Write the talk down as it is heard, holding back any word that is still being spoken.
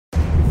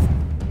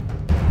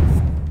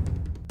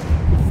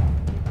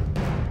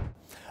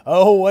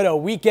Oh, what a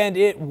weekend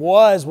it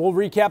was. We'll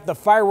recap the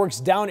fireworks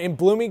down in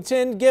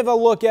Bloomington, give a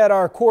look at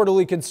our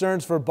quarterly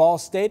concerns for Ball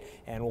State,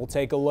 and we'll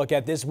take a look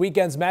at this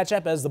weekend's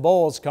matchup as the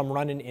Bulls come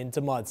running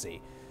into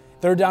Muncie.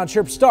 Third Down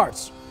Chirp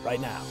starts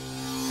right now.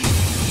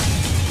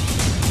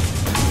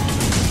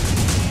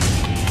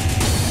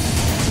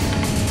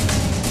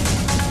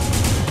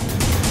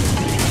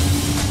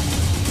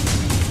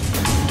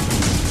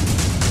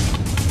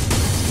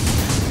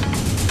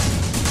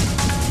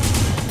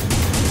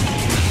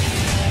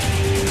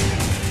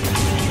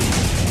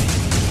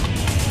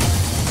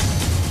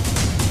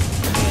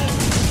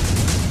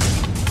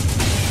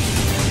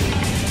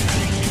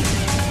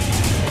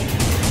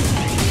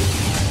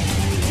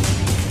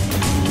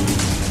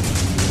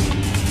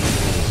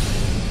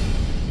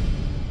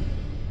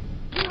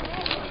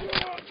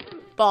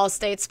 Ball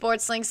State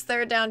SportsLink's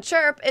Third Down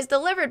Chirp is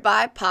delivered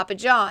by Papa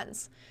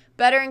John's.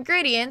 Better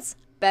ingredients,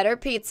 better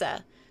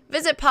pizza.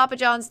 Visit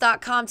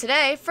papajohns.com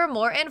today for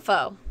more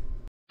info.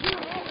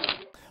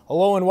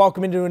 Hello and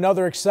welcome into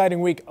another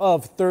exciting week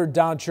of Third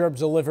Down Chirp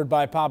delivered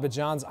by Papa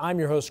John's. I'm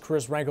your host,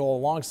 Chris Renkel,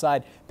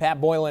 alongside Pat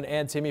Boylan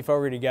and Timmy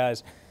Fogarty,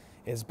 guys.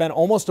 It's been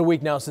almost a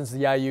week now since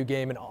the IU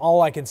game, and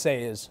all I can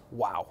say is,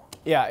 wow.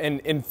 Yeah,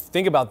 and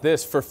think about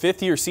this. For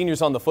fifth-year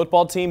seniors on the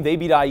football team, they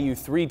beat IU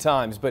 3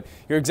 times. But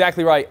you're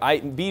exactly right.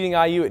 Beating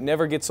IU, it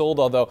never gets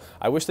old, although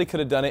I wish they could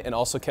have done it and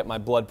also kept my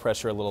blood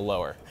pressure a little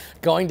lower.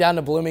 Going down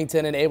to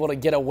Bloomington and able to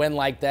get a win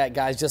like that,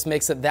 guys, just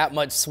makes it that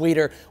much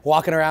sweeter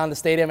walking around the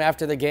stadium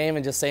after the game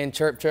and just saying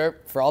chirp,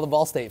 chirp for all the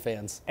Ball State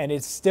fans. And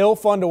it's still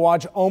fun to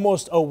watch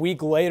almost a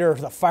week later,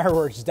 the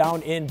fireworks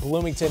down in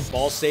Bloomington.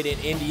 Ball State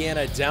and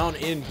Indiana down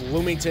in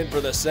Bloomington for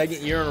the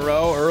second year in a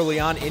row. Early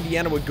on,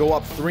 Indiana would go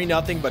up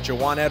 3-0, but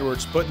Juwan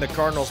Edwards putting the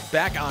Cardinals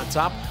back on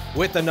top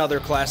with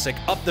another classic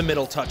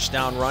up-the-middle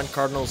touchdown run.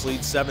 Cardinals lead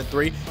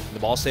 7-3. The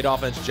Ball State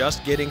offense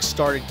just getting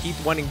started. Keith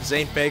Wenning,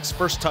 Zane Fakes,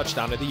 first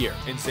touchdown of the year.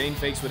 And Zane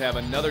Fakes would have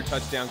another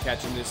touchdown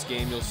catch in this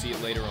game. You'll see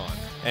it later on.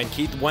 And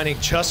Keith Wenning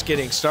just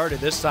getting started.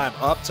 This time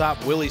up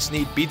top, Willie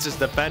Snead beats his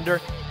defender,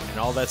 and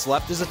all that's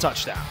left is a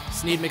touchdown.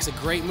 Snead makes a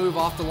great move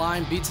off the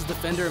line, beats his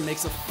defender, and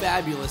makes a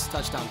fabulous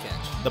touchdown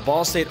catch. The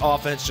Ball State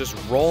offense just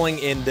rolling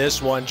in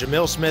this one.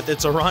 Jamill Smith,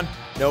 it's a run.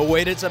 No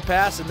wait, it's a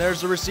pass, and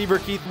there's the receiver,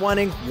 Keith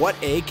Wenning. What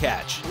a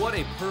catch. What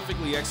a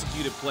perfectly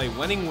executed play.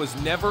 Wenning was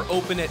never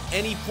open at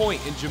any point,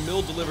 and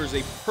Jamill delivers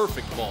a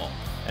perfect ball.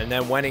 And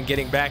then Wenning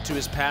getting back to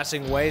his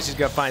passing ways. He's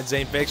got to find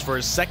Zane Fakes for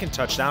his second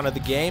touchdown of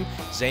the game.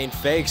 Zane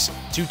Fakes,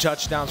 2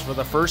 touchdowns for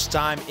the first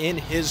time in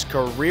his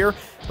career.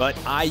 But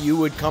IU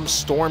would come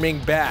storming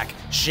back.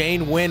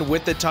 Shane Wynn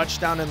with the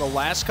touchdown in the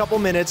last couple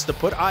minutes to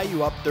put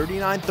IU up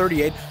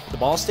 39-38. The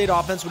Ball State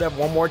offense would have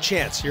one more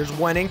chance. Here's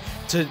Wenning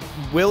to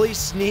Willie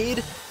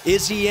Snead.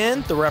 Is he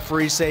in? The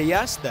referees say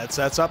yes. That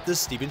sets up this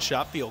Stephen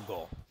Schott field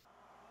goal.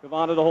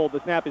 Kavana to hold.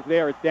 The snap is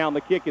there. It's down. The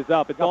kick is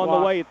up. It's on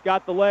the way. It's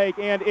got the leg,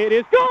 and it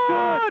is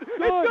good! It's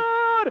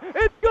good!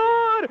 It's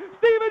good!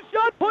 Stephen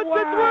Schott puts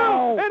it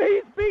through, and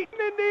he's beaten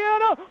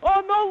Indiana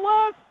on the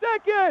last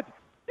second.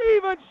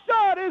 Stephen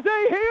Schott is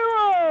a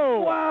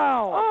hero!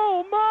 Wow!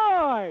 Oh,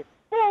 my!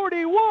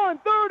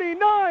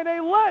 41-39,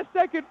 a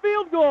last-second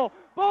field goal.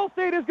 Ball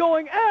State is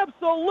going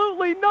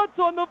absolutely nuts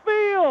on the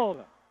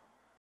field.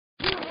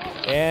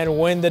 And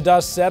when the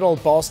dust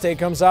settled, Ball State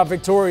comes out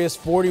victorious,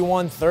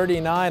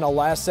 41-39, a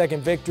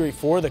last-second victory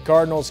for the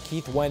Cardinals.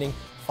 Keith Wenning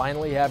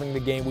finally having the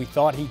game we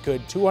thought he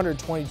could,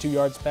 222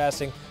 yards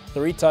passing,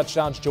 3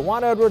 touchdowns.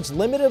 Juwan Edwards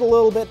limited a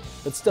little bit,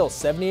 but still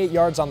 78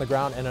 yards on the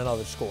ground and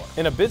another score.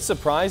 And a bit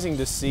surprising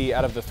to see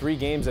out of the 3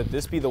 games that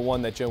this be the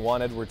one that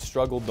Juwan Edwards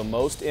struggled the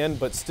most in,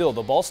 but still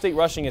the Ball State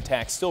rushing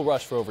attack still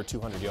rushed for over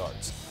 200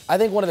 yards. I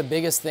think one of the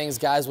biggest things,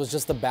 guys, was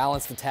just the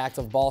balanced attack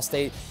of Ball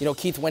State. You know,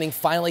 Keith Wenning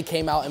finally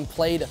came out and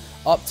played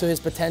up to his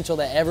potential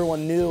that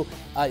everyone knew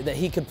that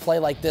he could play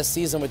like this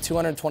season with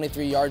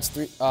 223 yards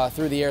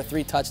through the air,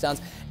 3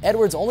 touchdowns.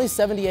 Edwards only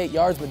 78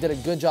 yards, but did a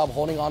good job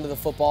holding on to the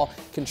football,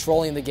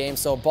 controlling the game.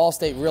 So Ball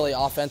State really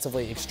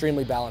offensively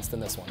extremely balanced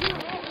in this one.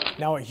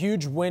 Now a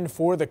huge win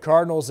for the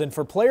Cardinals, and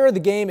for player of the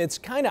game, it's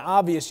kind of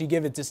obvious you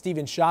give it to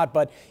Stephen Schott,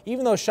 but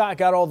even though Schott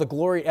got all the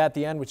glory at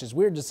the end, which is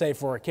weird to say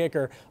for a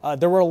kicker,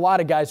 there were a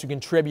lot of guys who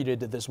contributed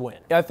to this win.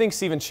 I think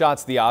Stephen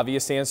Schott's the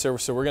obvious answer,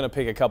 so we're going to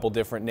pick a couple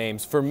different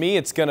names. For me,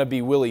 it's going to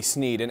be Willie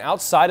Snead, and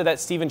outside of that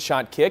Stephen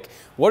Schott kick,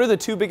 what are the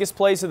 2 biggest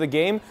plays of the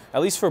game?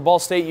 At least for Ball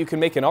State, you can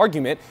make an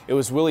argument. It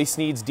was Willie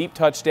Snead's deep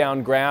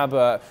touchdown grab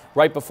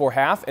right before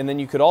half, and then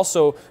you could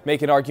also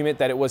make an argument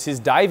that it was his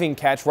diving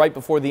catch right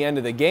before the end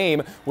of the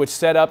game, which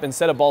set up,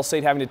 instead of Ball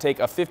State having to take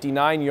a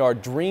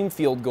 59-yard dream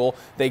field goal,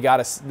 they got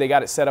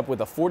it set up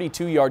with a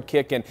 42-yard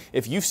kick, and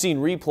if you've seen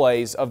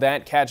replays of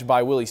that catch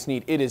by Willie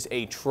Snead, it is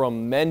a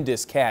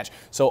tremendous catch.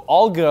 So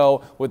I'll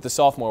go with the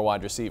sophomore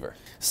wide receiver.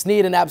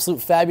 Snead, an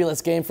absolute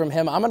fabulous game from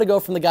him. I'm going to go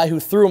from the guy who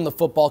threw him the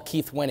football,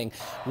 Keith Wenning.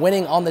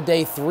 Winning on the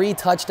day, 3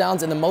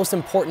 touchdowns, and the most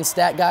important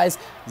stat, guys,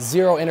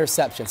 0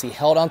 interceptions. He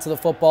held onto the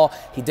football.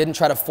 He didn't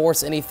try to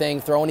force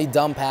anything, throw any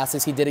dumb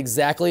passes. He did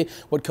exactly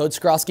what Coach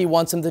Skrosky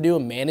wants him to do,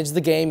 manage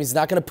the game. He's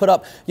not going to put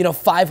up,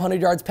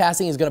 500 yards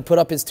passing. He's going to put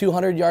up his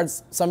 200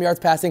 yards, some yards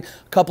passing,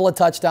 a couple of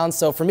touchdowns.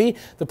 So for me,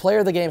 the player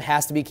of the game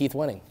has to be Keith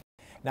Winning.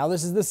 Now,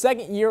 this is the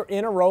second year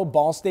in a row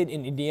Ball State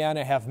and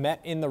Indiana have met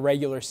in the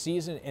regular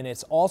season, and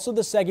it's also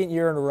the second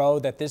year in a row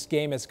that this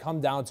game has come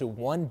down to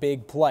one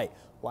big play.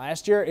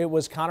 Last year, it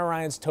was Connor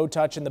Ryan's toe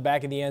touch in the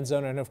back of the end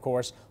zone, and of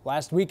course,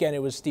 last weekend, it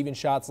was Stephen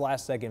Schott's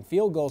last-second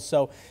field goal.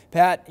 So,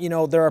 Pat,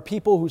 there are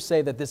people who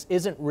say that this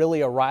isn't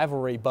really a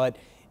rivalry, but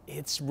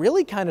it's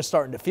really kind of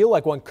starting to feel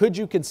like one. Could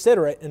you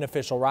consider it an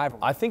official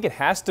rivalry? I think it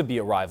has to be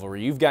a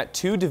rivalry. You've got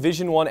two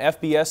Division I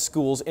FBS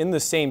schools in the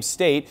same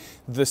state.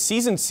 The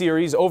season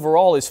series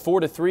overall is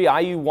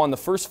 4-3. IU won the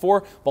first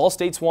 4. Ball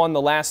State's won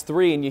the last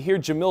 3. And you hear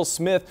Jamill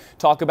Smith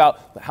talk about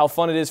how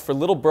fun it is for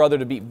little brother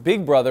to beat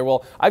big brother.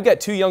 Well, I've got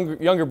two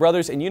younger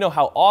brothers, and you know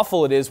how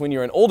awful it is when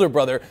you're an older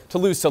brother to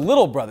lose to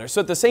little brother.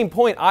 So at the same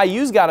point,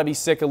 IU's got to be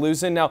sick of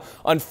losing. Now,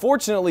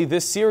 unfortunately,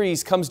 this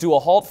series comes to a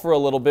halt for a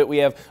little bit. We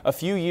have a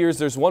few years.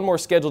 There's one more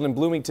scheduled in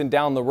Bloomington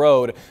down the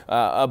road,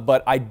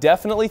 but I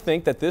definitely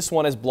think that this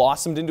one has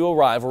blossomed into a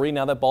rivalry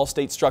now that Ball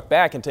State struck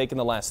back and taken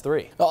the last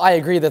 3. Well, I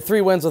agree. The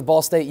 3 wins with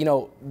Ball State,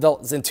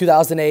 in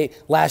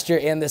 2008, last year,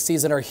 and this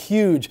season are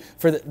huge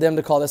for them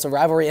to call this a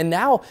rivalry. And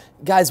now,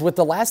 guys, with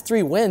the last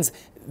 3 wins,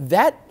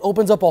 that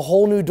opens up a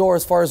whole new door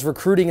as far as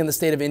recruiting in the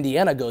state of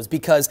Indiana goes,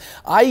 because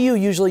IU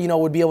usually,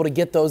 would be able to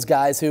get those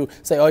guys who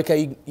say,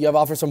 okay, you have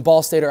offers from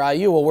Ball State or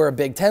IU, well, we're a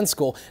Big Ten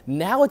school.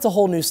 Now it's a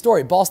whole new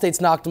story. Ball State's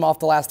knocked them off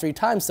the last 3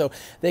 times, so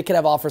they could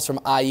have offers from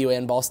IU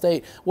and Ball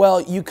State. Well,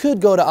 you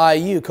could go to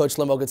IU, Coach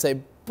Limbo could say,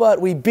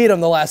 but we beat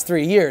them the last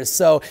 3 years.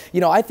 So,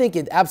 I think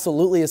it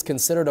absolutely is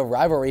considered a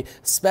rivalry,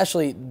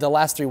 especially the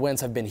last 3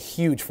 wins have been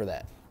huge for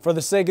that. For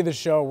the sake of the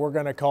show, we're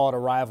going to call it a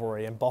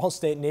rivalry. And Ball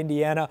State and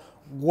Indiana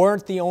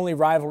weren't the only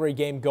rivalry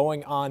game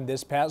going on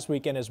this past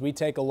weekend as we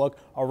take a look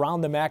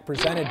around the MAC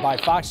presented by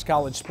Fox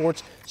College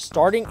Sports.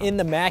 Starting in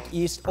the MAC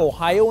East,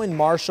 Ohio and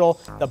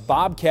Marshall, the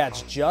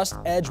Bobcats just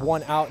edged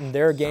one out in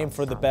their game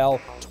for the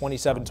bell,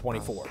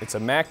 27-24. It's a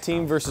MAC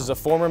team versus a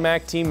former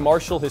MAC team.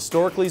 Marshall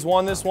historically has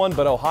won this one,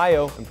 but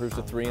Ohio improves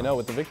to 3-0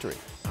 with the victory.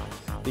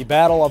 The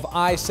battle of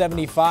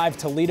I-75,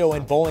 Toledo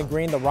and Bowling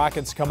Green. The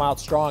Rockets come out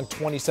strong,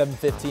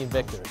 27-15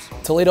 victors.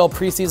 Toledo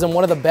preseason,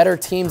 one of the better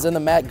teams in the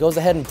MAC, goes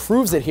ahead and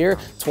proves it here.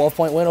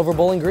 12-point win over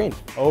Bowling Green.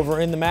 Over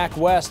in the MAC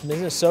West,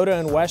 Minnesota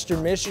and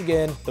Western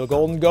Michigan. The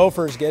Golden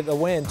Gophers get a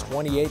win,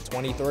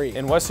 28-23.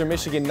 And Western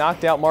Michigan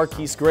knocked out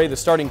Marquise Gray, the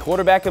starting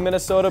quarterback of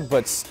Minnesota,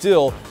 but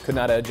still could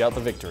not edge out the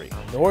victory.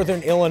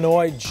 Northern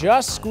Illinois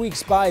just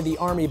squeaks by the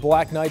Army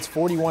Black Knights,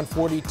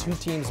 41-40. 2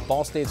 teams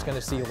Ball State's going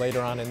to see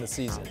later on in the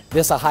season.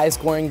 This a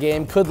high-scoring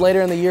game, could later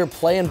in the year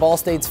play in Ball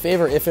State's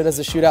favor if it is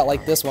a shootout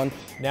like this one.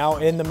 Now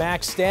in the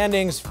MAC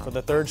standings for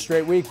the 3rd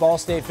straight week, Ball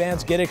State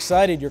fans get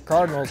excited. Your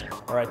Cardinals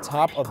are at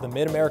top of the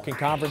Mid-American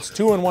Conference,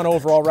 2-1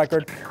 overall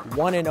record,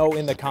 1-0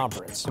 in the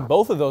conference. And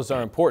both of those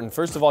are important.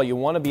 First of all, you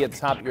want to be at the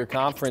top of your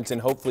conference and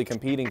hopefully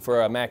competing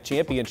for a MAC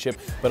championship,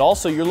 but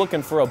also you're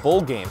looking for a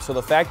bowl game. So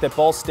the fact that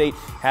Ball State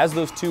has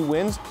those 2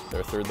 wins,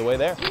 they're 3rd the way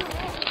there.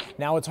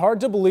 Now, it's hard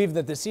to believe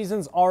that the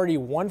season's already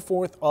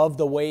 1/4 of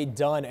the way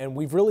done, and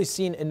we've really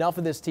seen enough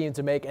of this team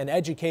to make an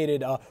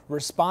educated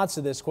response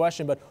to this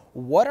question. But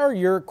what are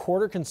your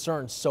quarter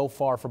concerns so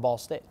far for Ball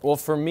State? Well,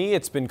 for me,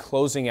 it's been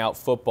closing out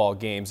football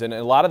games, and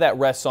a lot of that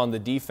rests on the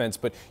defense.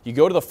 But you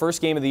go to the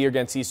first game of the year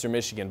against Eastern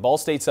Michigan. Ball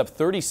State's up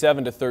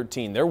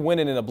 37-13. They're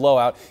winning in a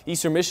blowout.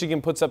 Eastern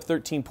Michigan puts up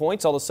 13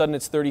 points. All of a sudden,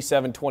 it's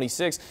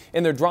 37-26,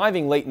 and they're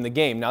driving late in the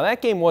game. Now,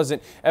 that game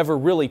wasn't ever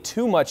really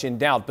too much in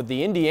doubt, but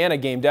the Indiana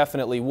game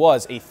definitely was.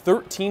 A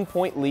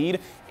 13-point lead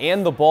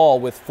and the ball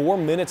with 4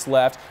 minutes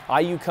left.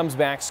 IU comes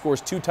back,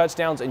 scores 2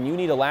 touchdowns, and you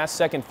need a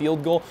last-second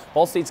field goal.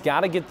 Ball State's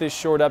got to get this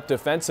shored up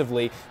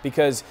defensively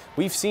because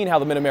we've seen how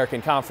the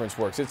Mid-American Conference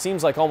works. It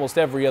seems like almost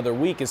every other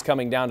week is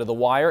coming down to the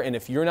wire, and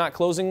if you're not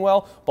closing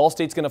well, Ball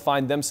State's going to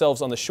find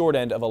themselves on the short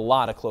end of a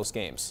lot of close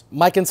games.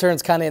 My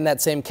concern's kind of in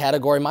that same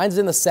category. Mine's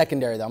in the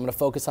secondary, though. I'm going to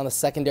focus on the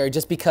secondary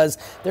just because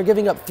they're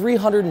giving up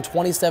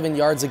 327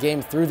 yards a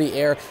game through the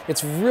air.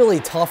 It's really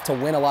tough to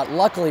win a lot.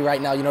 Luckily,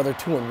 right now, they're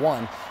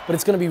 2-1, but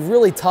it's going to be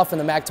really tough in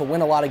the MAC to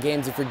win a lot of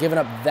games if you're giving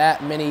up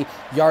that many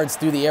yards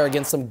through the air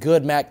against some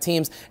good MAC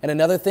teams. And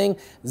another thing,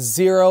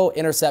 0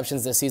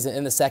 interceptions this season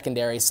in the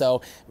secondary.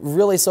 So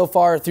really so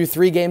far through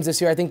 3 games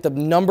this year, I think the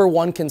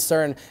 #1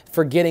 concern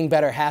for getting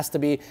better has to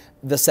be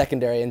the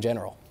secondary in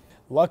general.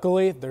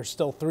 Luckily, there's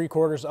still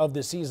 3/4 of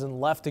the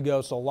season left to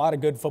go, so a lot of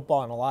good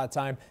football and a lot of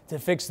time to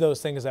fix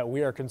those things that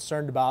we are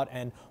concerned about.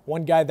 And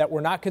one guy that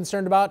we're not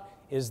concerned about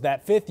is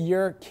that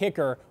 5th-year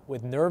kicker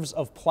with nerves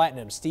of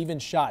platinum, Stephen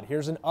Schott.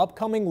 Here's an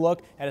upcoming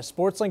look at a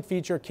SportsLink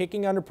feature,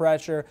 Kicking Under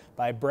Pressure,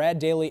 by Brad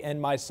Daly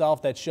and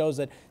myself, that shows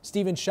that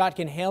Stephen Schott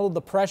can handle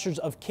the pressures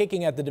of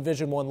kicking at the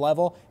Division I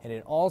level, and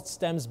it all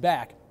stems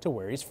back to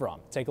where he's from.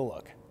 Take a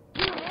look.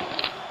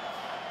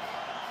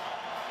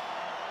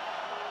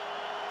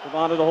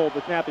 Savannah to hold.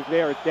 The snap is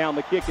there. It's down.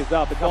 The kick is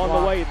up. It's on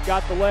the way. It's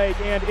got the leg,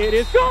 and it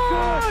is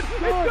good!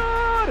 It's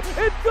good!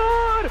 It's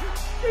good!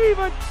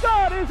 Stephen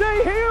Schott is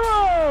a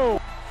hero!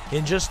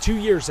 In just 2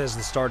 years as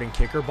the starting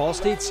kicker, Ball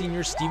State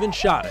senior Steven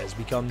Schott has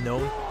become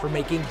known for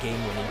making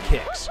game-winning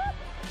kicks.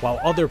 While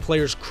other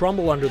players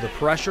crumble under the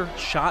pressure,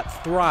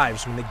 Schott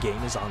thrives when the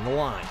game is on the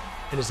line,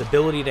 and his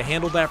ability to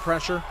handle that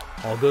pressure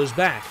all goes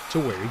back to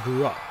where he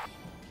grew up,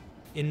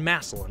 in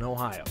Massillon,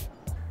 Ohio.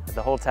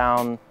 The whole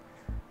town,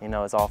 you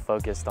know, is all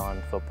focused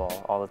on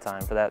football all the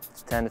time. For that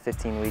 10 to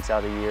 15 weeks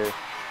out of the year,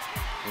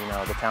 you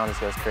know, the town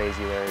just goes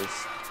crazy. There's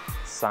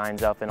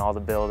signs up in all the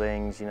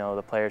buildings, you know,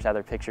 the players have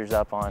their pictures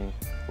up on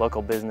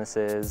local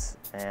businesses,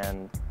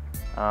 and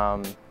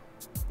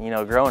you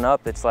know, growing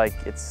up, it's like,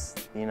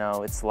 you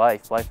know, it's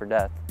life or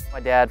death. My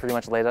dad pretty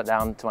much laid it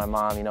down to my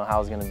mom, you know, how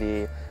it's gonna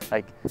be.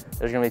 Like,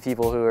 there's gonna be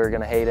people who are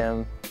gonna hate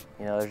him,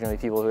 you know, there's gonna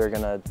be people who are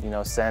gonna, you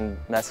know, send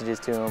messages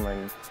to him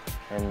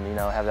and you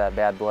know, have that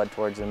bad blood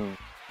towards him.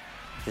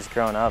 Just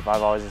growing up,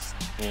 I've always just,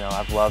 you know,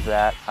 I've loved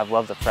that. I've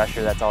loved the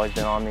pressure that's always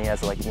been on me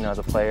as, like, you know, as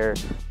a player.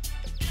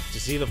 To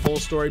see the full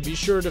story, be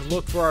sure to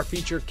look for our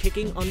feature,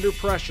 Kicking Under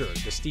Pressure,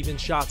 the Steven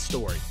Schott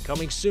story,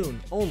 coming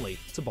soon only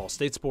to Ball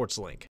State Sports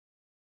Link.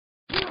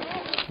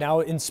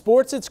 Now, in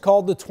sports, it's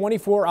called the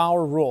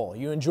 24-hour rule.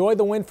 You enjoy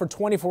the win for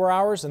 24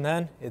 hours, and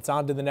then it's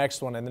on to the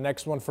next one. And the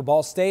next one for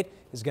Ball State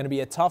is going to be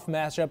a tough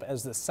matchup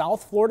as the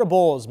South Florida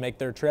Bulls make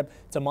their trip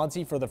to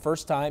Muncie for the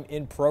first time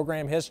in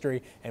program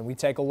history. And we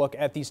take a look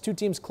at these two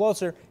teams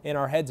closer in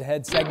our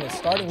head-to-head segment,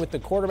 starting with the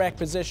quarterback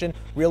position,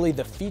 really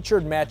the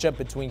featured matchup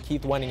between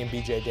Keith Wenning and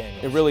B.J.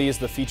 Daniels. It really is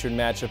the featured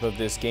matchup of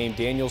this game.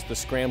 Daniels, the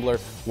scrambler,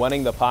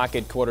 Wenning, the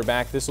pocket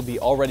quarterback. This will be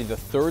already the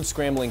third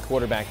scrambling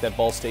quarterback that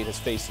Ball State has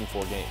faced in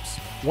 4 games.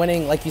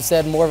 Wenning, like you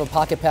said, more of a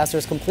pocket passer.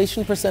 His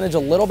completion percentage a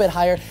little bit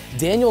higher.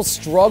 Daniels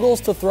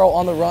struggles to throw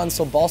on the run,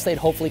 so Ball State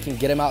hopefully can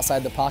get him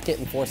outside the pocket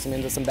and force him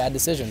into some bad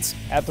decisions.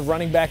 At the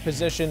running back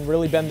position,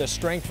 really been the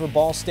strength for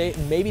Ball State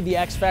and maybe the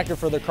X factor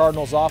for the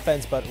Cardinals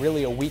offense, but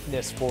really a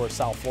weakness for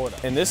South Florida.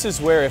 And this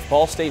is where if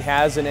Ball State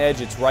has an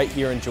edge, it's right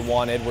here in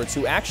Juwan Edwards,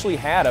 who actually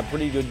had a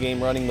pretty good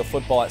game running the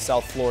football at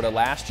South Florida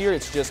last year.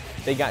 It's just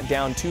they got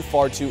down too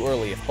far too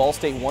early. If Ball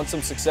State wants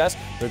some success,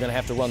 they're going to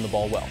have to run the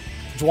ball well.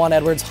 Juwan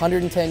Edwards,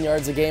 110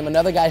 yards a game.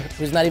 Another guy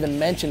who's not even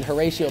mentioned,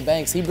 Horatio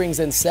Banks, he brings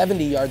in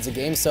 70 yards a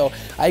game. So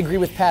I agree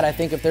with Pat. I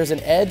think if there's an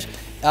edge,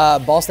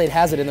 Ball State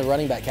has it in the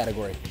running back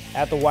category.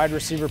 At the wide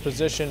receiver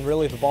position,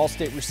 really the Ball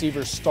State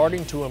receivers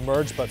starting to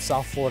emerge, but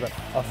South Florida,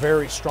 a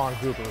very strong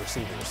group of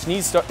receivers.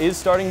 Snead is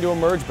starting to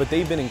emerge, but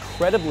they've been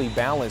incredibly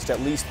balanced,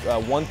 at least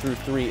 1 through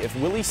 3. If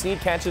Willie Snead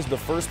catches the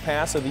first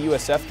pass of the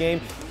USF game,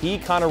 he,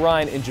 Connor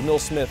Ryan, and Jamill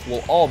Smith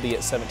will all be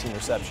at 17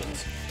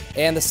 receptions.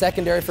 And the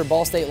secondary for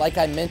Ball State, like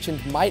I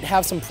mentioned, might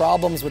have some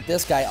problems with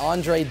this guy,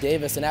 Andre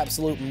Davis, an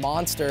absolute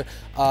monster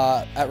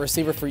at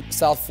receiver for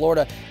South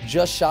Florida,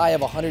 just shy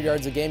of 100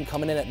 yards a game,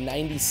 coming in at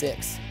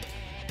 96.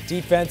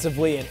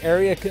 Defensively, an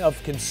area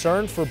of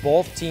concern for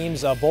both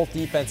teams, both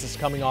defenses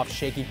coming off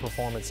shaky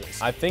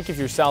performances. I think if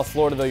you're South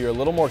Florida, though, you're a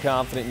little more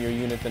confident in your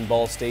unit than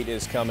Ball State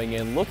is coming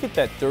in. Look at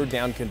that third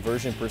down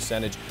conversion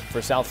percentage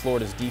for South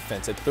Florida's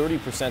defense. At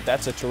 30%,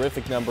 that's a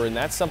terrific number, and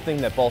that's something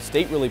that Ball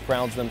State really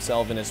crowns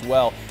themselves in as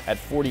well. At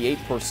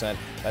 48%,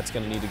 that's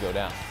going to need to go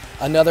down.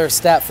 Another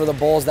stat for the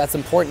Bulls that's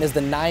important is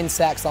the 9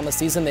 sacks on the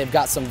season. They've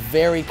got some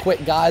very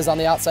quick guys on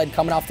the outside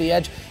coming off the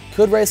edge.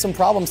 Could raise some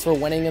problems for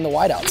Wenning in the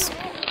wideouts.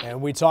 And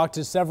we talked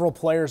to several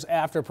players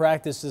after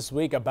practice this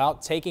week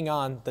about taking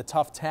on the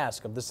tough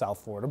task of the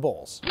South Florida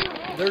Bulls.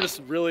 They're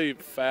just really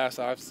fast,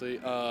 obviously.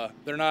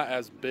 They're not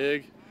as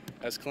big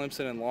as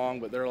Clemson and long,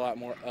 but they're a lot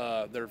more,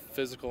 they're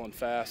physical and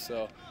fast.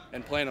 So,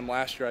 and playing them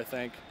last year, I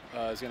think,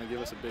 is going to give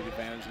us a big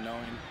advantage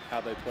knowing how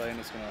they play, and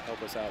it's going to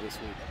help us out this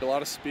week. A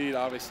lot of speed,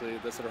 obviously.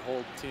 That's what our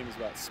whole team is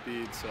about,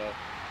 speed. So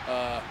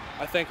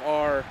I think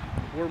we're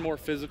a more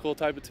physical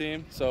type of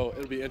team, so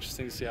it'll be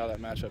interesting to see how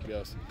that matchup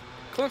goes.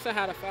 Clemson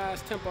had a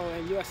fast tempo,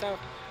 and USF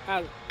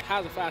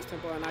has a fast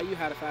tempo, and IU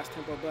had a fast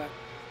tempo, but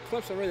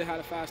Clemson really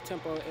had a fast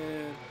tempo,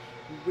 and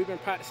we've been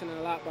practicing it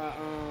a lot by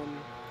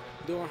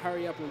doing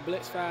hurry up and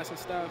blitz fast and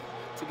stuff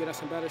to get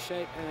us in better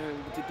shape.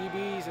 And with the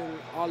DBs and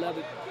all the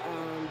other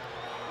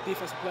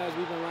defensive players,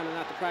 we've been running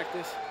out to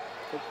practice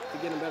to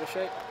get in better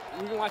shape.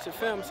 We've been watching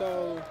film,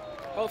 so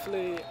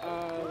hopefully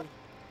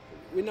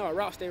we know what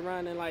routes they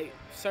run in like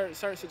certain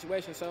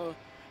situations. So,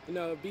 you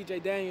know,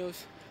 B.J.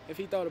 Daniels, if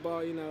he throw the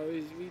ball, you know,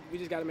 we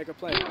just got to make a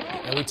play.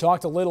 And we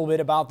talked a little bit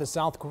about the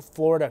South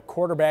Florida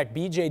quarterback,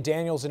 B.J.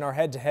 Daniels, in our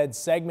head-to-head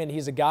segment.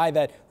 He's a guy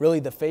that really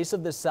the face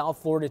of this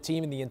South Florida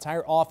team, and the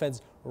entire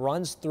offense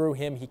runs through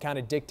him. He kind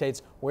of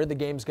dictates where the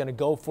game's going to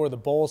go for the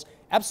Bulls.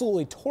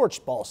 Absolutely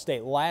torched Ball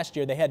State last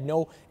year. They had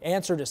no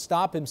answer to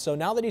stop him. So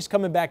now that he's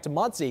coming back to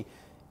Muncie,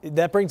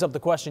 that brings up the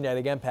question yet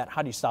again, Pat,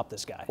 how do you stop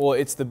this guy? Well,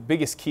 it's the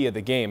biggest key of the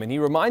game, and he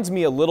reminds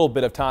me a little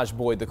bit of Taj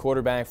Boyd, the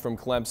quarterback from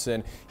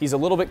Clemson. He's a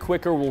little bit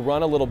quicker, will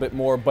run a little bit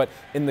more, but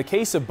in the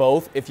case of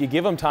both, if you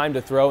give him time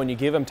to throw and you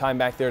give him time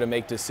back there to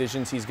make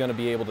decisions, he's going to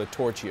be able to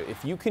torch you.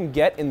 If you can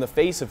get in the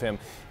face of him,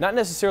 not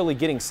necessarily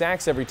getting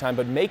sacks every time,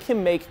 but make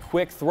him make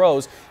quick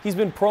throws, he's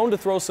been prone to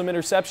throw some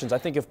interceptions. I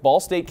think if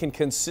Ball State can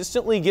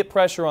consistently get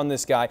pressure on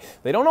this guy,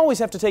 they don't always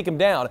have to take him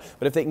down,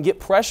 but if they can get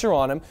pressure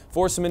on him,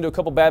 force him into a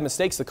couple bad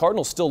mistakes, the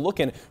Cardinals still still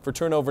looking for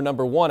turnover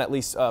number 1, at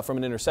least from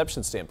an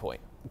interception standpoint.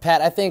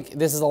 Pat, I think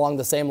this is along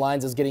the same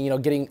lines as getting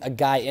a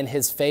guy in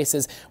his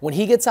faces. When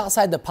he gets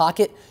outside the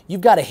pocket, you've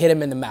got to hit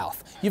him in the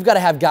mouth. You've got to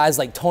have guys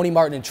like Tony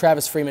Martin and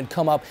Travis Freeman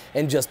come up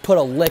and just put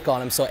a lick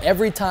on him. So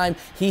every time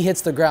he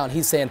hits the ground,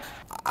 he's saying,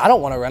 I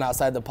don't want to run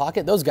outside the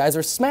pocket. Those guys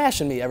are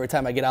smashing me every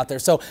time I get out there.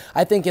 So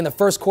I think in the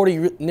first quarter,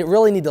 you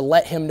really need to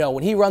let him know.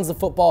 When he runs the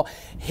football,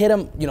 hit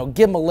him,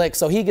 give him a lick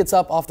so he gets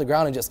up off the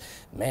ground and just,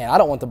 man, I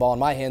don't want the ball in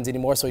my hands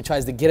anymore. So he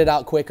tries to get it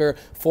out quicker,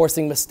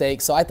 forcing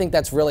mistakes. So I think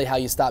that's really how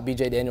you stop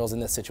B.J. Daniels in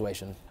this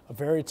situation. A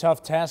very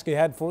tough task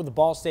ahead for the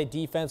Ball State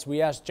defense.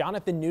 We asked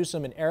Jonathan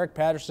Newsom and Eric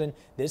Patterson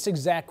this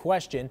exact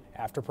question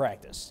after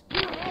practice.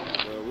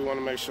 We want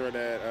to make sure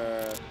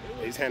that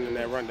he's handing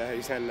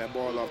that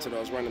ball off to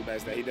those running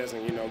backs, that he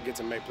doesn't, get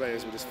to make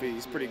plays with his feet.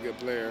 He's a pretty good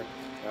player.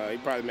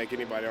 He'd probably make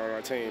anybody on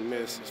our team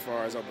miss as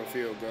far as open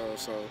field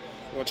goes. So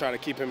we'll try to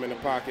keep him in the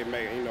pocket,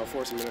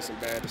 force him into some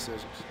bad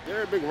decisions.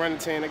 They're a big running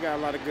team. They got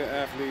a lot of good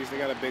athletes. They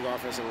got a big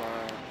offensive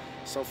line.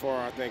 So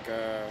far, I think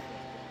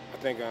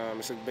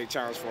it's a big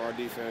challenge for our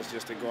defense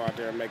just to go out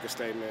there and make a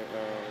statement.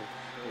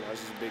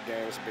 This is a big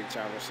game. It's a big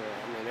challenge. So,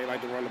 they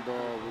like to run the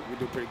ball. We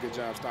do a pretty good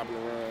job stopping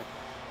the run.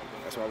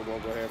 That's why we're going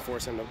to go ahead and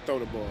force him to throw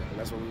the ball. And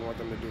that's what we want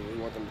them to do.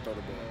 We want them to throw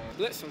the ball.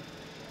 Blitz him.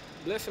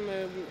 Blitz him,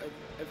 and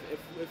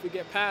if we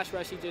get pass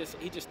rush,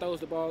 he just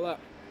throws the ball up.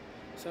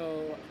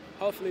 So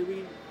hopefully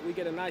we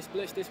get a nice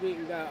blitz this week.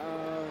 We got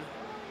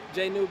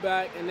Jay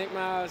Newback and Nick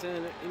Miles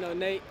and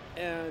Nate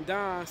and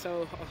Don.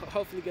 So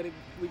hopefully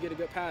we get a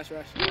good pass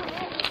rush.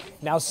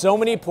 Now, so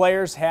many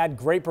players had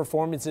great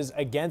performances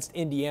against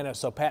Indiana.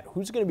 So, Pat,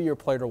 who's going to be your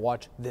player to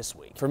watch this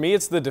week? For me,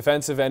 it's the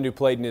defensive end who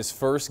played in his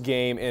first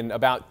game in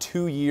about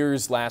 2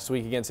 years last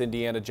week against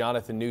Indiana,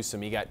 Jonathan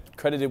Newsom. He got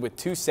credited with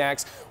 2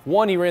 sacks.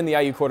 One, he ran the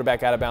IU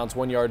quarterback out of bounds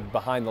 1 yard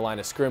behind the line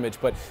of scrimmage.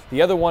 But the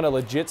other one, a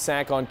legit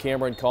sack on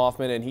Cameron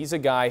Kaufman. And he's a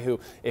guy who,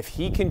 if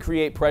he can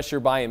create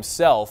pressure by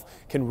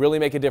himself, can really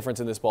make a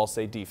difference in this Ball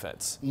State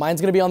defense. Mine's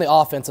going to be on the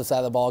offensive side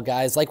of the ball,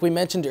 guys. Like we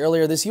mentioned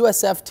earlier, this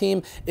USF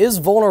team is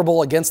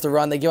vulnerable against the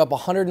run. They give up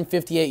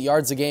 158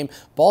 yards a game.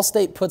 Ball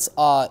State puts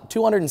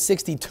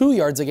 262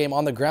 yards a game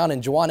on the ground,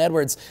 and Juwan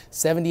Edwards,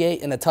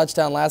 78 and a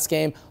touchdown last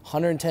game,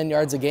 110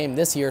 yards a game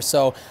this year.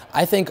 So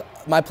I think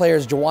my player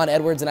is Juwan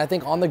Edwards, and I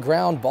think on the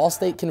ground, Ball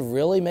State can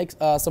really make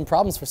some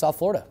problems for South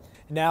Florida.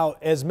 Now,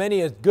 as many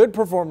as good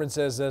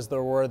performances as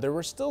there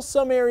were still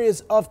some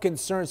areas of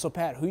concern. So,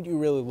 Pat, who do you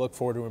really look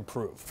for to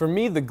improve? For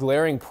me, the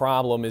glaring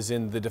problem is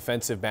in the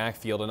defensive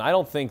backfield, and I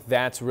don't think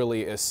that's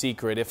really a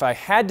secret. If I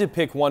had to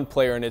pick one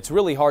player, and it's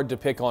really hard to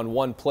pick on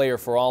one player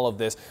for all of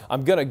this,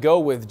 I'm going to go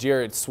with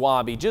Jarrett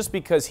Swaby, just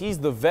because he's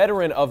the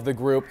veteran of the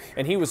group,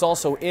 and he was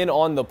also in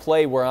on the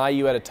play where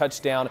IU had a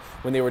touchdown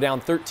when they were down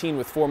 13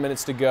 with 4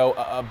 minutes to go,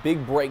 a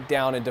big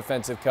breakdown in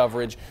defensive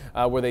coverage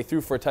where they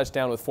threw for a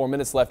touchdown with 4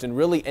 minutes left and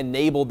really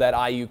enabled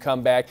that IU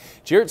comeback.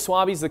 Jarrett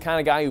Swaby's the kind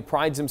of guy who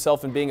prides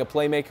himself in being a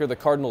playmaker. The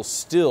Cardinals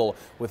still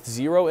with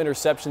 0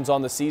 interceptions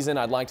on the season.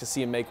 I'd like to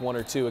see him make 1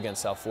 or 2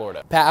 against South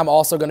Florida. Pat, I'm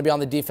also going to be on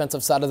the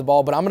defensive side of the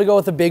ball, but I'm going to go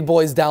with the big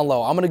boys down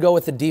low. I'm going to go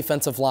with the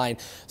defensive line.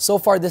 So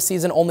far this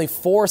season, only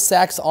 4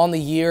 sacks on the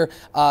year.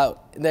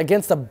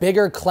 Against a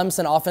bigger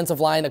Clemson offensive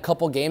line a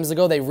couple games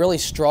ago, they really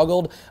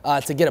struggled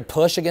to get a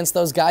push against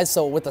those guys.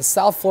 So with the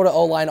South Florida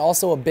O-line,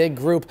 also a big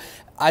group,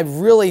 I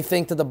really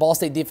think that the Ball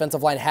State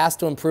defensive line has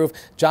to improve.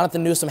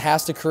 Jonathan Newsom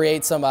has to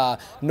create some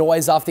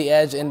noise off the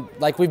edge and,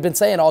 like we've been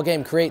saying all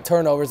game, create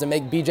turnovers and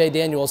make B.J.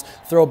 Daniels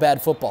throw bad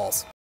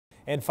footballs.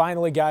 And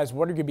finally, guys,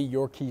 what are going to be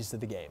your keys to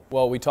the game?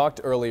 Well, we talked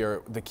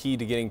earlier, the key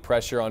to getting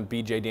pressure on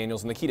B.J.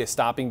 Daniels and the key to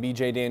stopping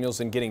B.J. Daniels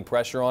and getting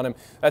pressure on him.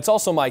 That's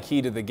also my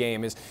key to the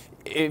game is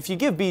if you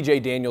give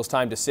B.J. Daniels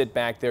time to sit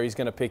back there, he's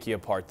going to pick you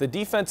apart. The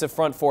defensive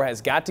front four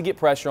has got to get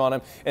pressure on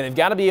him, and they've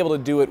got to be able to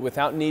do it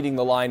without needing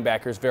the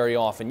linebackers very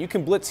often. You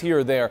can blitz here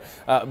or there,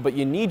 but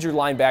you need your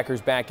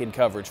linebackers back in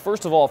coverage.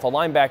 First of all, if a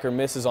linebacker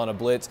misses on a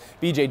blitz,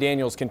 B.J.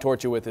 Daniels can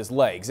torch you with his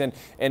legs. And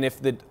if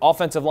the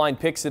offensive line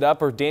picks it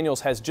up or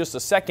Daniels has just a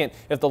second,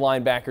 if the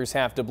linebackers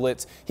have to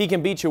blitz, he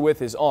can beat you with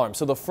his arm.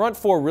 So the front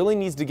four really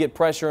needs to get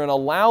pressure and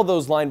allow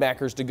those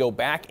linebackers to go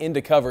back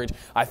into coverage.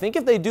 I think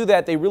if they do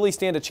that, they really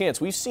stand a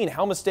chance. We've seen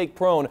how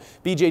mistake-prone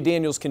B.J.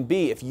 Daniels can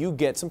be if you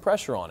get some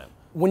pressure on him.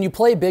 When you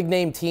play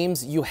big-name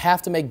teams, you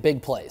have to make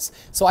big plays.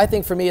 So I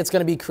think for me, it's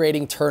going to be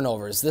creating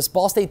turnovers. This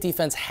Ball State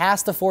defense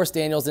has to force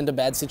Daniels into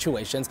bad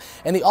situations,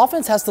 and the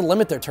offense has to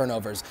limit their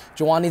turnovers.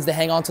 Juwan needs to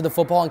hang on to the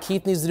football, and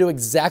Keith needs to do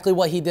exactly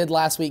what he did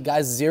last week.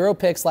 Guys, 0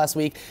 picks last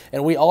week,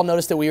 and we all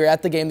noticed that we were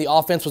at the game. The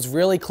offense was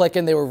really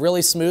clicking. They were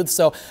really smooth.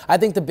 So I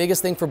think the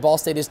biggest thing for Ball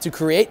State is to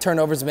create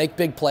turnovers, make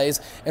big plays,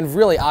 and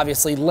really,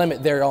 obviously,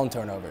 limit their own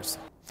turnovers.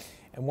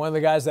 And one of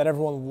the guys that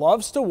everyone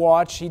loves to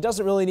watch, he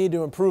doesn't really need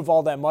to improve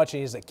all that much,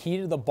 and he's a key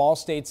to the Ball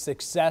State's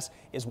success,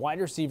 is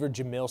wide receiver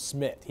Jamill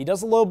Smith. He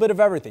does a little bit of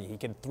everything. He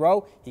can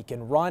throw, he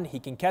can run, he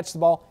can catch the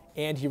ball,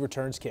 and he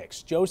returns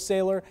kicks. Joe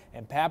Saylor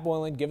and Pat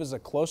Boylan give us a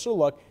closer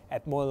look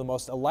at one of the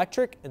most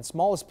electric and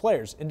smallest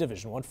players in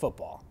Division I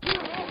football.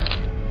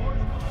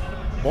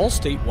 Ball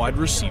State wide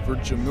receiver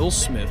Jamill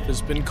Smith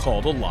has been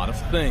called a lot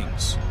of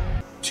things.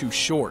 too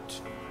short,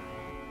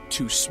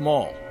 too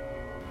small,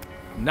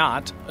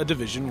 not a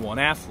Division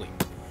I athlete.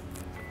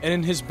 And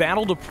in his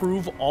battle to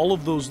prove all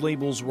of those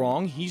labels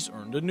wrong, he's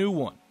earned a new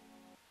one.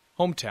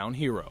 Hometown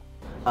hero.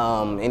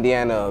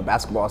 Indiana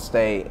basketball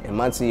state. In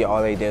Muncie,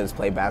 all they did was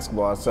play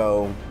basketball.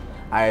 So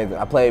I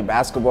played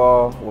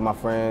basketball with my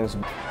friends.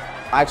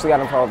 I actually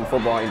got involved in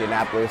football in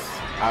Indianapolis.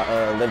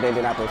 I lived in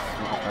Indianapolis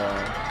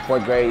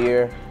 4th grade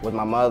year with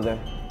my mother.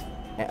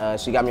 And,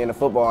 she got me into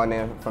football, and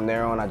then from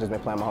there on, I've just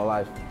been playing my whole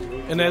life.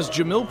 And as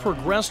Jamill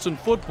progressed in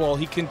football,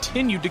 he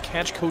continued to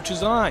catch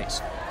coaches'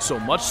 eyes. So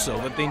much so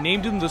that they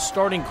named him the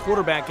starting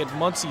quarterback at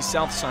Muncie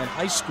Southside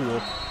High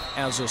School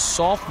as a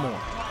sophomore.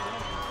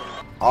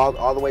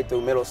 All the way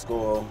through middle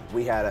school,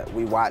 we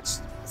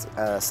watched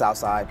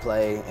Southside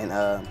play,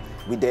 and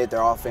we did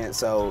their offense.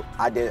 So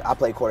I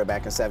played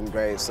quarterback in 7th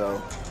grade,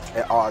 so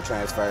it all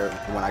transferred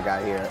when I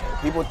got here.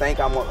 People think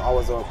I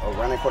was a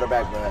running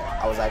quarterback, but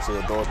I was actually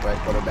a dual threat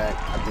quarterback.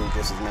 I threw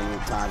just as many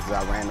times as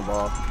I ran the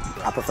ball.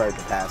 I preferred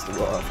to pass the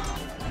ball.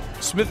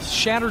 Smith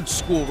shattered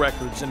school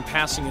records in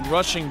passing and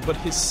rushing, but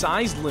his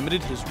size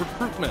limited his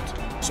recruitment.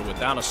 So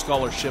without a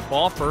scholarship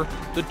offer,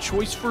 the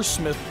choice for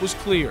Smith was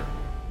clear: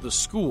 the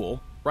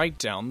school right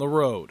down the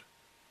road.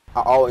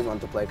 I always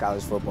wanted to play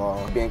college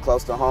football. Being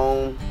close to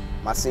home,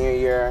 my senior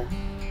year,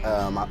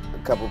 a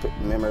couple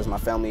members of my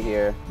family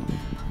here,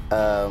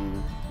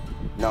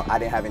 no, I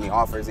didn't have any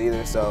offers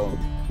either, so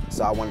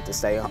I wanted to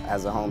stay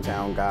as a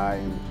hometown guy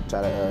and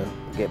try to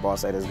get Ball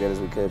State as good as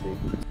we could be.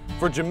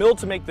 For Jamill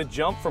to make the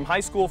jump from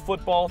high school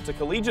football to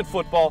collegiate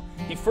football,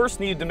 he first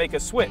needed to make a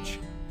switch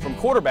from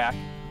quarterback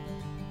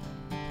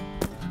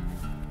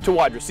to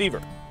wide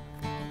receiver.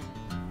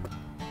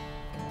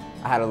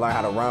 I had to learn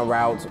how to run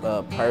routes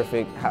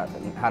perfect,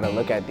 how to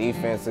look at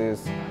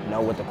defenses,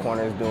 know what the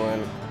corner is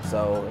doing.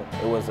 So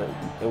it was a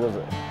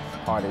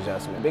hard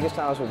adjustment. The biggest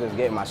challenge was just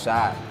getting my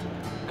shot,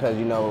 because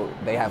you know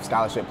they have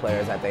scholarship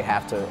players that they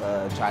have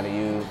to try to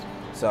use.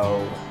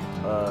 So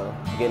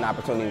getting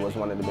opportunity was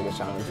one of the biggest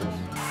challenges.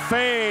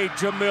 Fade,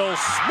 Jamill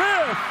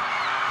Smith!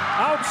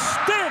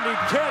 Outstanding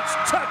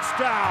catch,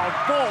 touchdown,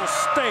 Ball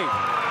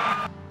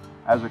State!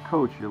 As a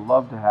coach, you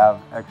love to have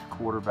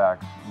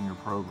ex-quarterbacks in your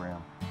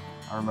program.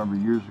 I remember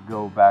years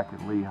ago back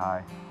at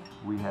Lehigh,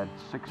 we had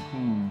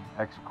 16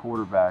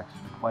 ex-quarterbacks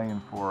playing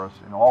for us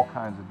in all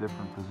kinds of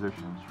different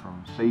positions,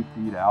 from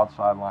safety to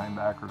outside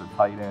linebacker to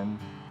tight end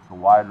to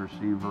wide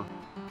receiver.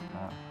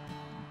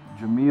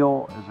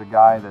 Jamill is a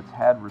guy that's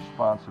had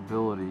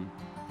responsibility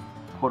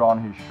put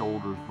on his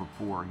shoulders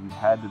before. He's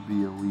had to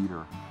be a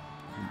leader.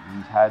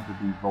 He's had to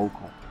be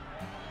vocal.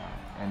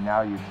 And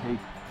now you take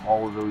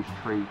all of those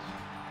traits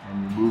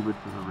and you move it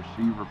to the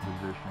receiver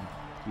position.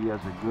 He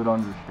has a good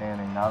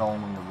understanding not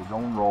only of his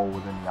own role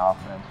within the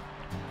offense,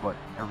 but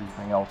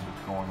everything else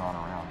that's going on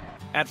around him.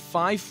 At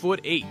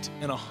 5'8"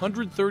 and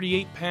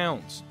 138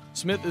 pounds,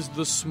 Smith is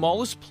the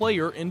smallest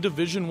player in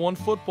Division I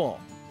football,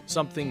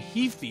 something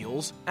he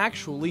feels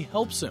actually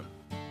helps him.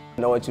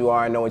 Know what you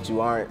are, know what you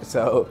aren't.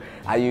 So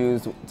I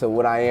use to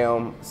what I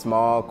am,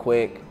 small,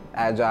 quick,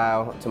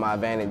 agile, to my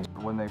advantage.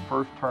 When they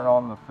first turn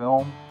on the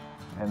film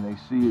and they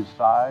see his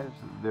size,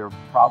 they're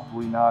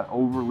probably not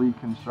overly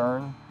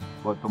concerned,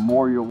 but the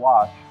more you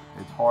watch,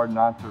 it's hard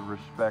not to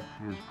respect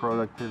his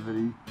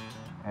productivity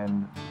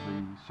and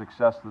the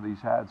success that he's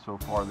had so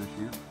far this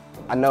year.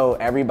 I know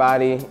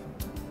everybody,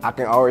 I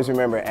can always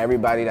remember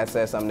everybody that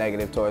said something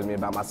negative towards me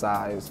about my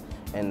size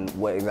and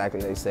what exactly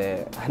they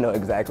said. I know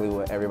exactly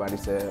what everybody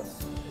said.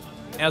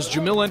 As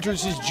Jamill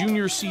enters his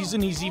junior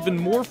season, he's even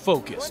more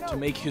focused to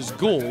make his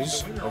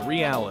goals a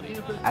reality.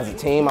 As a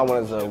team, I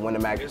wanted to win the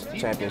MAC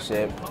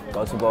championship,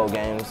 go to bowl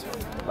games.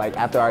 Like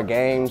after our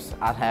games,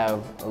 I'd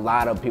have a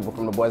lot of people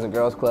from the Boys and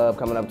Girls Club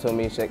coming up to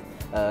me,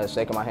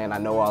 shaking my hand. I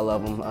know all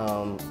of them.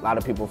 A lot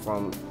of people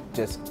from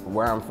just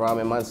where I'm from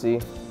in Muncie.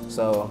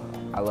 So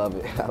I love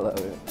it. I love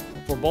it.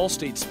 For Ball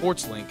State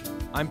Sports Link,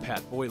 I'm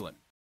Pat Boylan.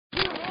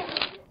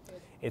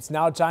 It's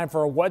now time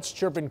for a What's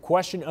Chirpin'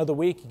 question of the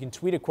week. You can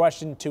tweet a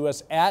question to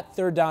us at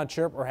Third Down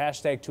Chirp or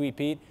hashtag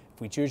 #TweetPete.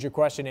 If we choose your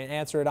question and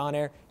answer it on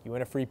air, you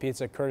win a free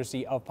pizza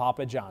courtesy of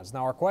Papa John's.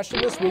 Now our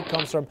question this week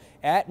comes from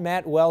at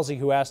Matt Wellesley,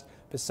 who asked,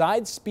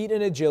 besides speed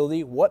and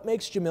agility, what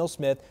makes Jamill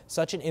Smith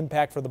such an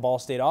impact for the Ball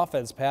State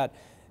offense? Pat,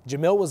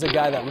 Jamill was a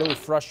guy that really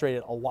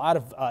frustrated a lot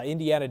of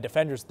Indiana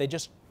defenders. They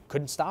just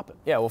couldn't stop him.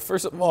 Yeah, well,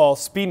 first of all,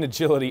 speed and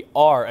agility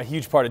are a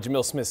huge part of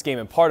Jamill Smith's game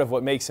and part of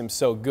what makes him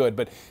so good.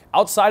 But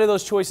outside of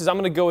those choices, I'm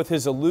going to go with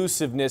his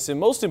elusiveness and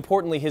most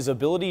importantly, his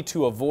ability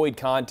to avoid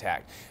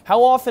contact.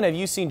 How often have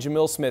you seen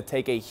Jamill Smith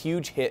take a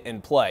huge hit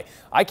and play?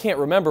 I can't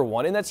remember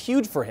one, and that's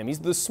huge for him. He's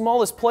the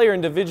smallest player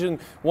in Division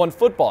I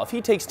football. If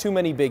he takes too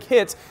many big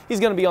hits, he's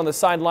going to be on the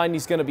sideline,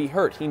 he's going to be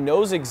hurt. He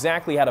knows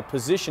exactly how to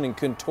position and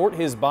contort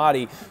his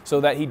body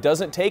so that he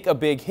doesn't take a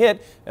big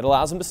hit. It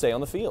allows him to stay on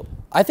the field.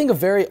 I think a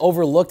very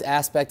overlooked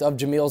overlooked aspect of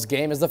Jamill's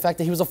game is the fact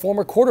that he was a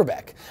former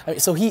quarterback. I mean,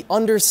 so he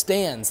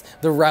understands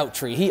the route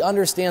tree. He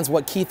understands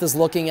what Keith is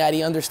looking at.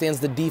 He understands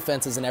the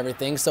defenses and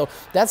everything. So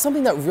that's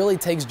something that really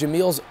takes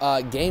Jamill's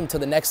game to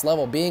the next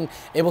level, being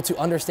able to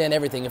understand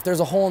everything. If there's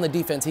a hole in the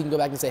defense, he can go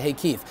back and say, hey,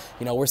 Keith,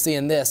 you know, we're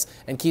seeing this.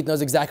 And Keith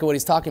knows exactly what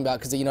he's talking about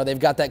because, you know, they've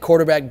got that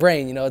quarterback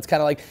brain. You know, it's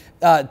kind of like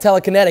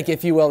telekinetic,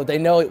 if you will, that they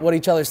know what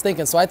each other's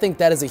thinking. So I think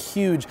that is a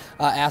huge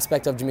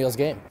aspect of Jamill's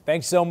game.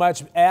 Thanks so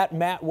much, at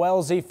Matt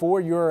Wellesley,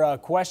 for your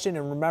question.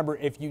 And remember,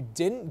 if you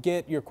didn't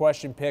get your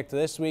question picked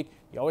this week,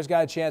 you always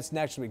got a chance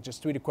next week.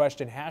 Just tweet a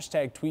question,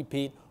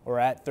 #TweetPete, or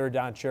at Third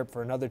Down Chirp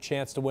for another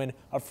chance to win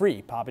a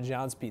free Papa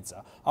John's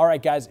pizza. All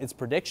right, guys, it's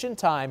prediction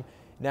time.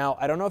 Now,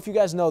 I don't know if you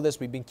guys know this.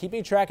 We've been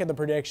keeping track of the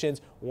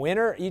predictions.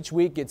 Winner each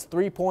week gets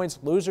 3 points.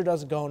 Loser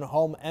doesn't go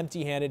home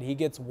empty-handed. He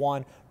gets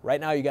 1. Right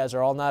now, you guys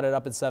are all knotted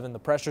up at 7. The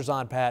pressure's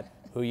on, Pat.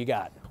 Who you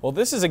got? Well,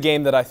 this is a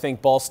game that I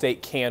think Ball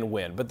State can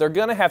win, but they're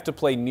going to have to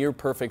play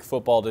near-perfect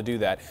football to do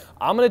that.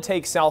 I'm going to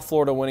take South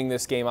Florida winning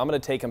this game. I'm going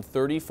to take them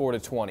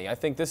 34-20. I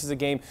think this is a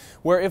game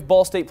where if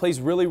Ball State plays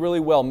really,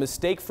 really well,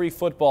 mistake-free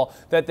football,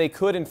 that they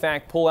could, in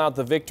fact, pull out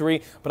the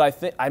victory,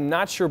 but I'm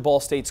not sure Ball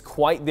State's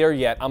quite there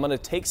yet. I'm going to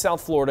take South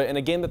Florida in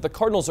a game that the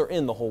Cardinals are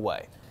in the whole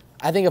way.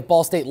 I think if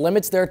Ball State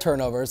limits their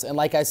turnovers, and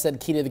like I said,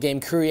 key to the game,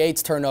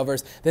 creates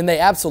turnovers, then they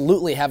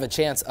absolutely have a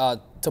chance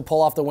to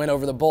pull off the win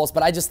over the Bulls.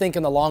 But I just think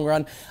in the long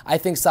run, I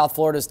think South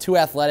Florida is too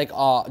athletic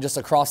just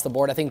across the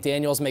board. I think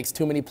Daniels makes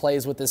too many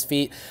plays with his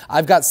feet.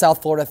 I've got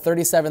South Florida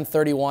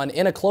 37-31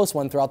 in a close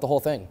one throughout the whole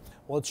thing.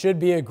 Well, it should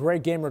be a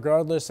great game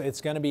regardless.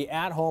 It's going to be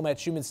at home at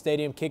Schumann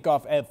Stadium,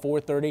 kickoff at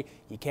 4:30.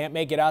 You can't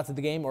make it out to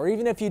the game, or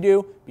even if you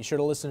do, be sure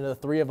to listen to the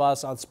three of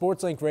us on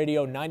SportsLink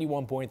Radio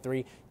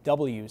 91.3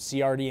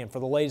 WCRD. And for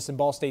the latest in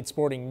Ball State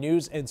sporting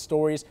news and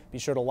stories, be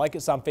sure to like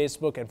us on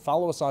Facebook and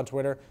follow us on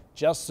Twitter.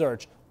 Just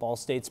search Ball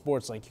State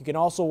SportsLink. You can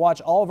also watch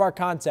all of our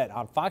content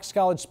on Fox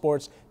College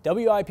Sports,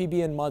 WIPB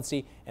in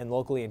Muncie, and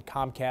locally in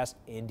Comcast,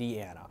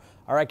 Indiana.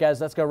 All right, guys,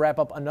 that's going to wrap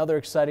up another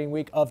exciting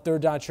week of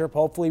Third Down Chirp.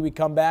 Hopefully we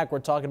come back. We're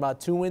talking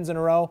about 2 wins in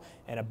a row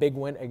and a big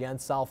win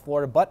against South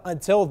Florida. But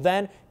until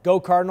then, go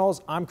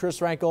Cardinals. I'm Chris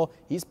Renkel.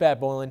 He's Pat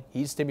Boylan.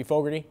 He's Timmy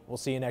Fogarty. We'll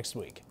see you next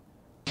week.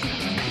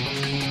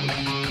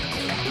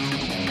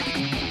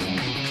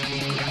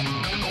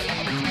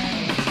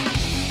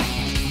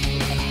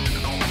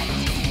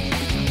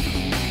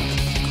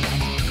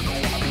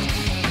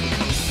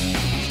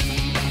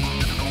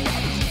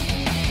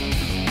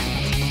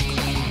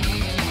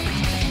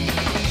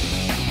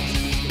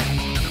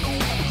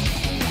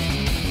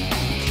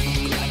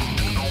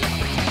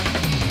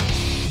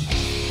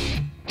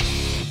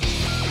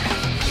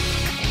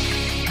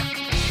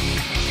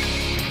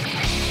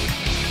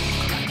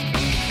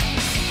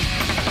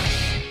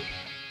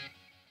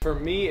 For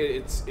me,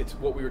 it's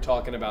what we were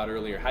talking about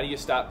earlier. How do you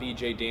stop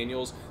B.J.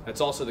 Daniels? That's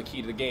also the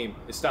key to the game,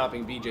 is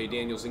stopping B.J.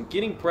 Daniels and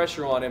getting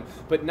pressure on him,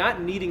 but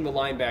not needing the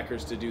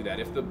linebackers to do that.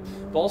 If the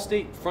Ball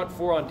State front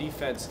four on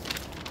defense...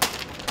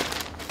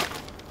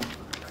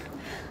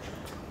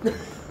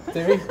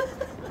 Timmy,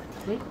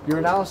 your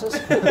analysis?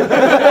 Thank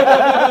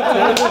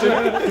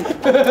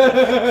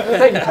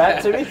you,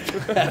 Pat. Timmy?